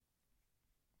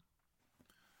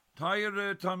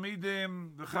Hayre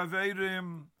Tamidim, the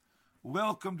Chaverim,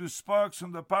 welcome to Sparks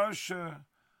from the Parsha,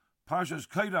 Parsha's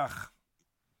Kairach.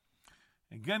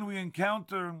 Again, we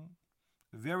encounter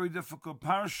a very difficult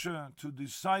Parsha to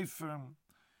decipher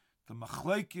the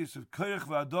Machlekes of Kairach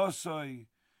v'Adosai,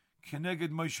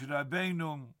 Keneged Moshe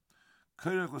Rabbeinu.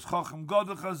 Kairach was Chacham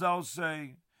Gadol, Chazal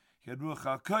say. He had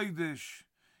Ruach HaKodesh.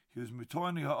 He was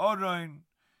Mitoni HaOrain.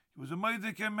 He was a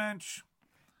Meidike Mensch.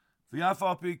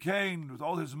 V'yafal Pikein, with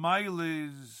all his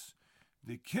miles,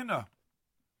 the kinna,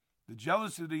 the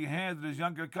jealousy that he had that his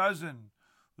younger cousin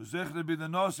was zecher to be the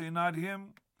Nasi, not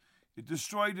him, it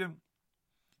destroyed him.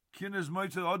 Kinna's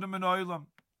moitzah Adam and Oilam.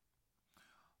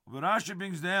 But Rashi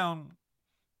brings down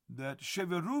that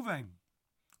Sheva Ruvain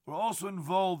were also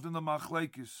involved in the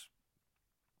Machlekes.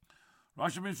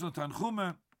 Rashi brings from the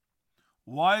Tanchuma,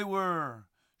 why were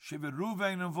Sheva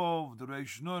Ruvain involved, the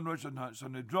Reish Nun, Rosh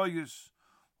Sanhedroyis,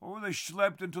 or were they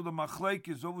schlepped into the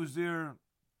Machlekes? What was their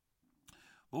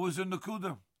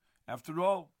Nakuda? After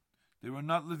all, they were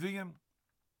not Leviim.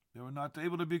 They were not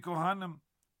able to be Kohanim.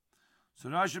 So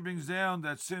Rashi brings down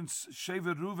that since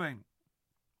Shevet Ruvain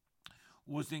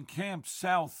was encamped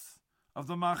south of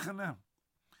the Machane,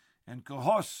 and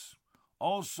Kohos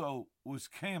also was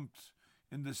camped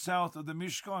in the south of the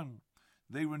Mishkan,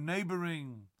 they were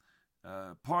neighboring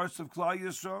parts of Klal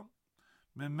Yisrael.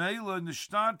 Memela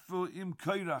nishtadfu im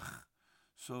Kairach.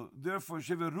 So therefore,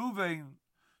 Shevet Ruvain,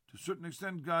 to a certain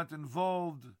extent, got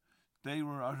involved. They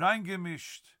were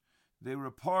arrangemished. They were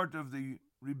a part of the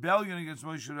rebellion against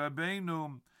Moshe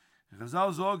Rabbeinu.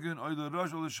 Chazal zogen oy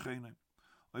Rosh l'Shcheinai,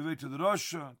 oy to the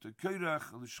Rosh, to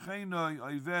Kairach l'Shcheinai,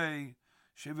 oy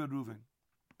Shevet Ruvain.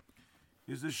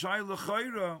 Is the Shaila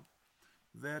Chayra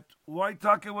that why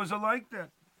Taka was like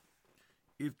that?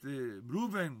 If the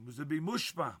Ruvain was to be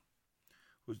mushpa,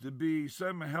 was to be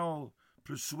somehow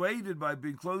persuaded by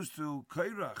being close to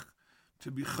Kairach to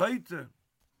be chayte,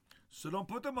 so don't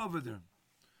put them over there.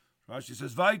 Rashi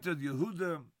says, Vaita,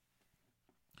 Yehuda,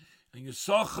 and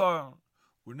Yisachar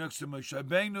were next to Moshe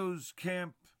Rabbeinu's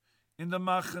camp in the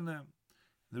Machane.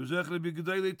 There was actually be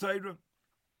Gedolei Torah.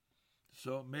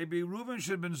 So maybe Reuven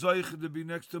should have been Zayich to be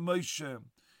next to Moshe,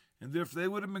 and therefore they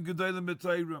would have been Gedolei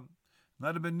Torah,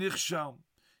 not have been Nichshal,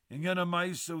 and Yana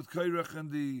Maisa with Kairach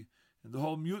and the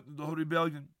whole mutant, the whole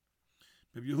rebellion.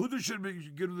 Maybe Yehuda should be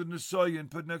given the Nesai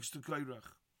and put next to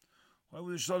Kairach. Why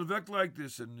would the Shalvek like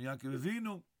this? And Yaakov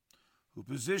Avinu, who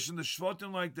positioned the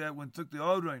Shvatim like that when took the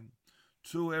Orain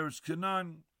to Eretz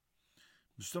Canaan,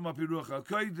 Mustama Piruach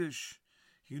HaKodesh,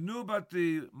 he knew about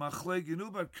the Machlek, he knew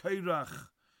about Kairach,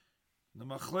 the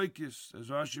Machlekes, as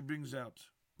Rashi brings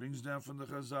down from the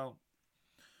Chazal.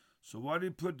 So why did he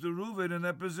put the Reuven in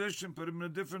that position, put him in a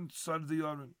different side of the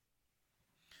Orain?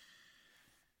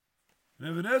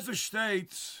 And Ibn Ezra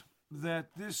states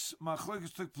that this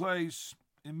Machlekes took place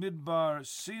in Midbar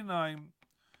Sinai,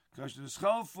 when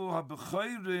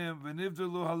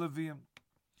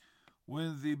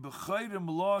the Bechayrim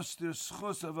lost their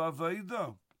schus of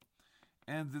Aveidah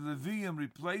and the Leviim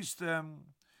replaced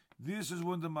them. This is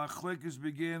when the Machlekes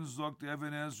began, zok the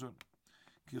Ibn Ezra.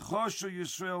 Ki chosha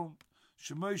Yisrael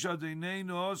shemosh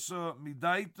adeineinu osa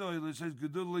midaito, it says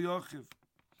gedul leyochiv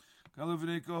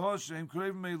kalavnei kohos sheim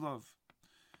krev meilov.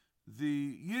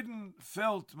 The Yidden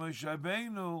felt Moshe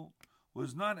Rabbeinu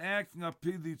was not acting up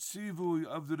to the tzivui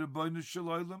of the Rebbeinu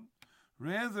Shalom,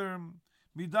 rather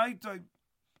midaitai,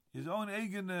 his own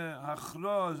eigene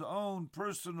hachra, his own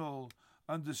personal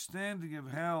understanding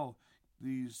of how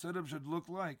the setup should look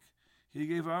like. He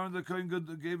gave Aaron the Kohen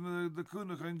Gadol, gave him the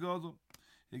Kuna Kohen Gadol.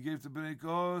 He gave the Bnei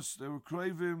Kos, they were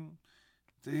craving.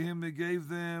 To him, he gave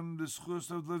them the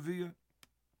schus of Leviah.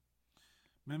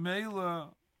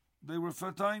 Memela, they were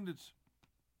fatinded.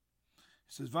 He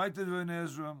says, Vaiter Ibn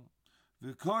Ezra,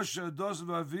 V'kosha dos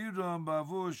v'aviram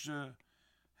b'avush,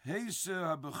 Heise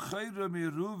ha'bechayra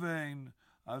miruvein,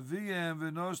 Aviyem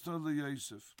v'nosta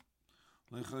l'Yosef,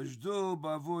 L'chashdu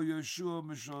b'avu Yeshua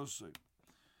Mishosei.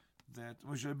 That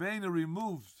Moshe Rabbeinu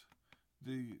removed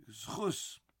the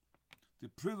schus, the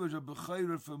privilege of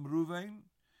bechayra from Ruvain,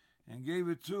 and gave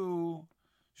it to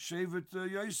Shevet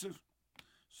Yosef.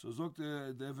 So look,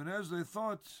 the Ibn Ezra, they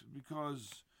thought,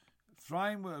 because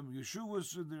Ephraim, Yeshua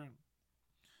was there,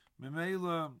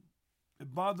 Memela,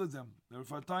 it bothered them. They were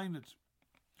fatainet.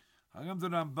 Hagam the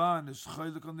Ramban is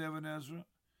chaylik on the Ibn Ezra,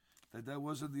 that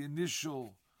wasn't the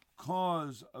initial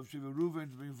cause of Sheva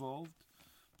Ruvain to be involved.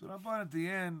 The Ramban at the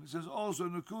end says also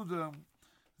in Nakuda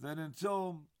that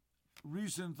until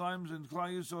recent times in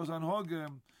Klal Yisrael's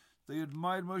Anhogim, they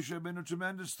admired Moshe Rabbeinu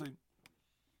tremendously.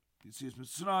 You see, it's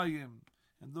Mitzrayim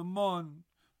and the Mon,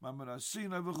 Mamar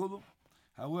Asina v'chulu.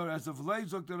 However, as of late,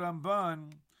 Dr.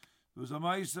 Ramban, There was a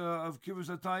Maisa of Kivus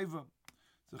Ataiva.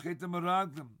 The Chet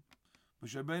Meraglim.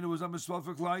 Moshe Rabbeinu was on Mispal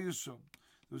for Klal Yisrael.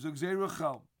 There was a Gzeira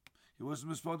Chal. He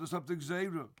wasn't Mispal to stop the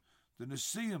Gzeira. The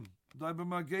Nesiim, Daiba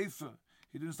Magefa.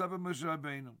 He didn't stop at Moshe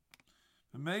Rabbeinu.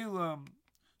 The Meila,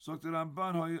 sagt der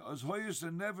Ramban, as Hoyes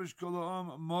and Nevesh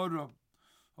Kolaam Mora.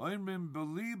 Oimrim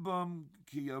Belibam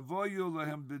Ki Yavoyu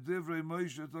Lehem Bedivrei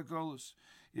Moshe Takolos.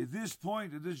 At this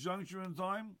point, at this juncture in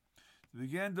time, they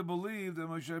began to believe that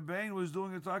Moshe Rabbeinu was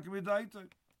doing a Takamidaita.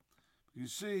 You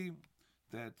see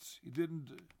that he didn't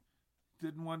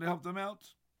want to help them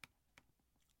out.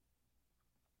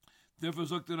 Therefore,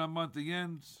 sagt der Ramban at the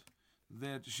end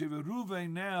that Sheva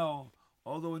Ruvain now,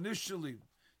 although initially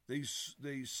they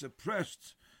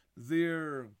suppressed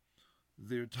their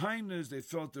tightness, they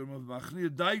felt their machnia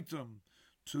daitum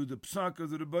to the psak of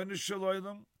the Rebbeinu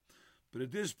Shalom. But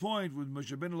at this point, when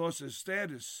Moshe Rabbeinu lost his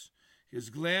status, his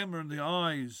glamour in the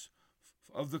eyes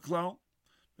of the clown,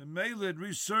 and Mele had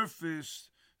resurfaced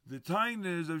the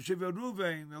tightness of Sheva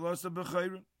Ruvain, they lost the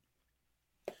Bechayrin.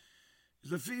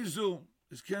 The Fizu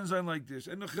is Kenzine like this.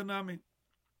 In the Chanami,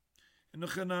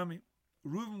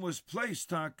 Reuven was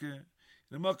placed in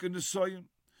the Makkah Nesoyim,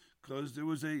 because there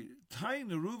was a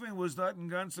tiny. Reuven was not in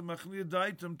ganze machnia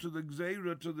daitum to the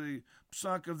Gzeira, to the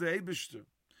psak of the Eibishter.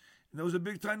 And there was a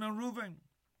big tiny on Reuven.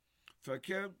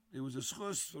 Fakir, it was a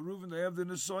schus for Reuven to have the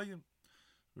Nesoyim.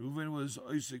 Reuven was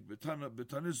Isaac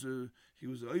Betanis, he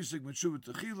was Isaac Metshuva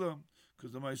Techila,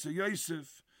 because the Maisa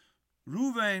Yosef.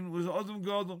 Reuven was Adam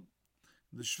Godom.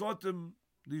 The Shvatim,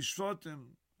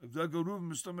 of the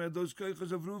Reuven, Mr. had those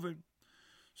keiches of Reuven.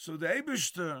 So the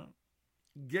Eibishter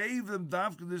gave them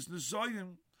dafka this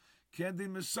Nesoyim, can they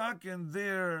misaken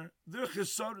their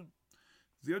chesarim,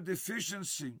 their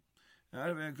deficiency,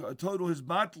 a total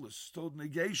hisbatlus, total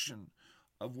negation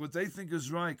of what they think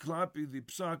is right, klapi, the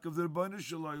psak of the Rebbeinu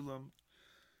Shalom.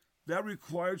 That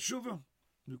required shuvah.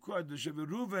 Required the Sheva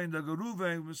Ruvain, the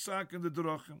Ruvain, misaken the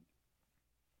drachim.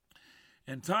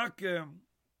 And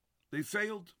they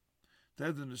failed. They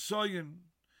had the Nesoyim,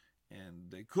 and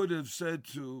they could have said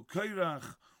to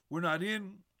Kairach, we're not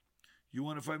in. You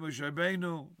want to fight Moshe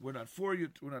Rabbeinu? We're not for you.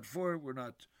 We're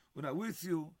not with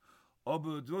you. Oh,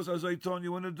 but those Azaiton,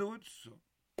 you want to do it? So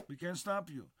we can't stop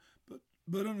you.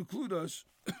 But don't include us.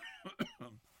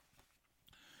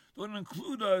 Don't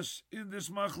include us in this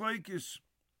machlekes.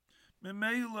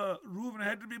 Memela, Reuven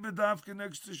had to be bedavke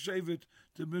next to Shevet,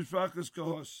 to Mishpachas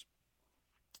Kahos.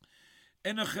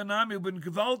 En a Chanami ben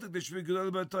gewaltig, the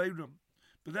Shvigdal Batayram.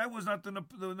 But that was not the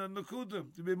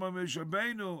Nakuda, to be Moshe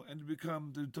Rabbeinu and to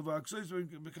become the Tavak Seis,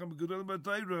 become a Gedol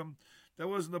Batayram. That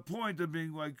wasn't the point of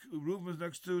being like Reuven's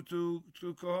next to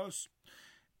Kahos.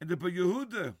 And the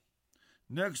Yehuda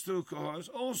next to Kahos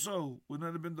also would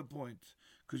not have been the point.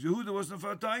 Because Yehuda wasn't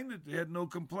Fatainet. They had no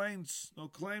complaints, no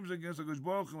claims against Akash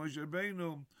Baruch and Moshe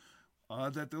Rabbeinu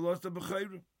that they lost the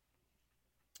Bechayrim.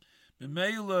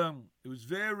 Memela, it was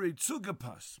very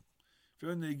tzugapas.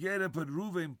 When they get up at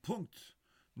Reuven Punkt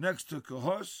next to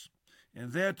Kahos,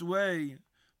 and that way,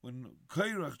 when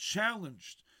Kairach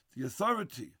challenged the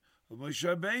authority of Moshe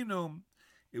Rabbeinu,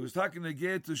 it was talking to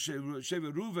get to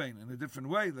Sheva Reuven in a different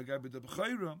way, the guy with the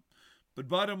Bechayra. But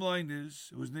bottom line is,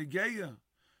 it was Negeya,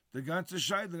 the ganze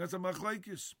Shai, the ganze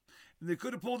Machlaikis. And they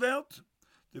could have pulled out.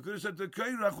 They could have said to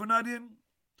Kairach, we're not in.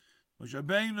 Moshe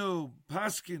Rabbeinu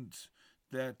paskint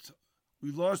that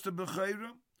we lost the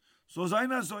Bechayra. So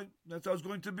that's how it's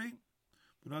going to be.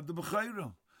 But not the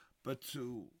Bechayra. But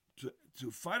to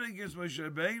fight against Moshe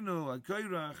Rabbeinu and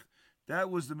Kairach, that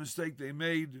was the mistake they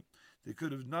made. They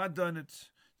could have not done it.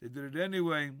 They did it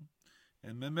anyway.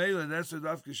 And Memela, that's what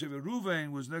Dafka Sheva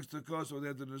Ruvain was next to Kosovo. They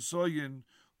had the Nesoyin,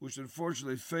 which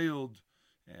unfortunately failed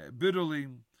bitterly.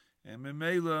 And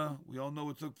Memela, we all know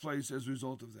what took place as a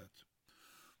result of that.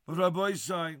 But Rabbi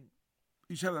Sai,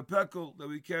 each have a pekel that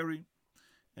we carry.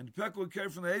 And the pekel we carry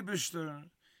from the Eibishter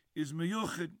is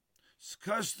meyuchid. It's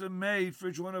custom made for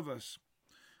each one of us.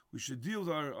 We should deal with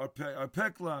our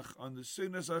peklach on the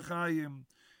Signas Achayim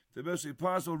the best way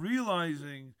possible,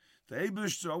 realizing the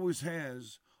Eibishter always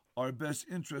has our best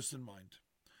interest in mind.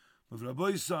 But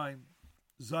Rabbi Sai,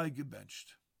 Zai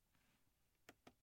gebenched.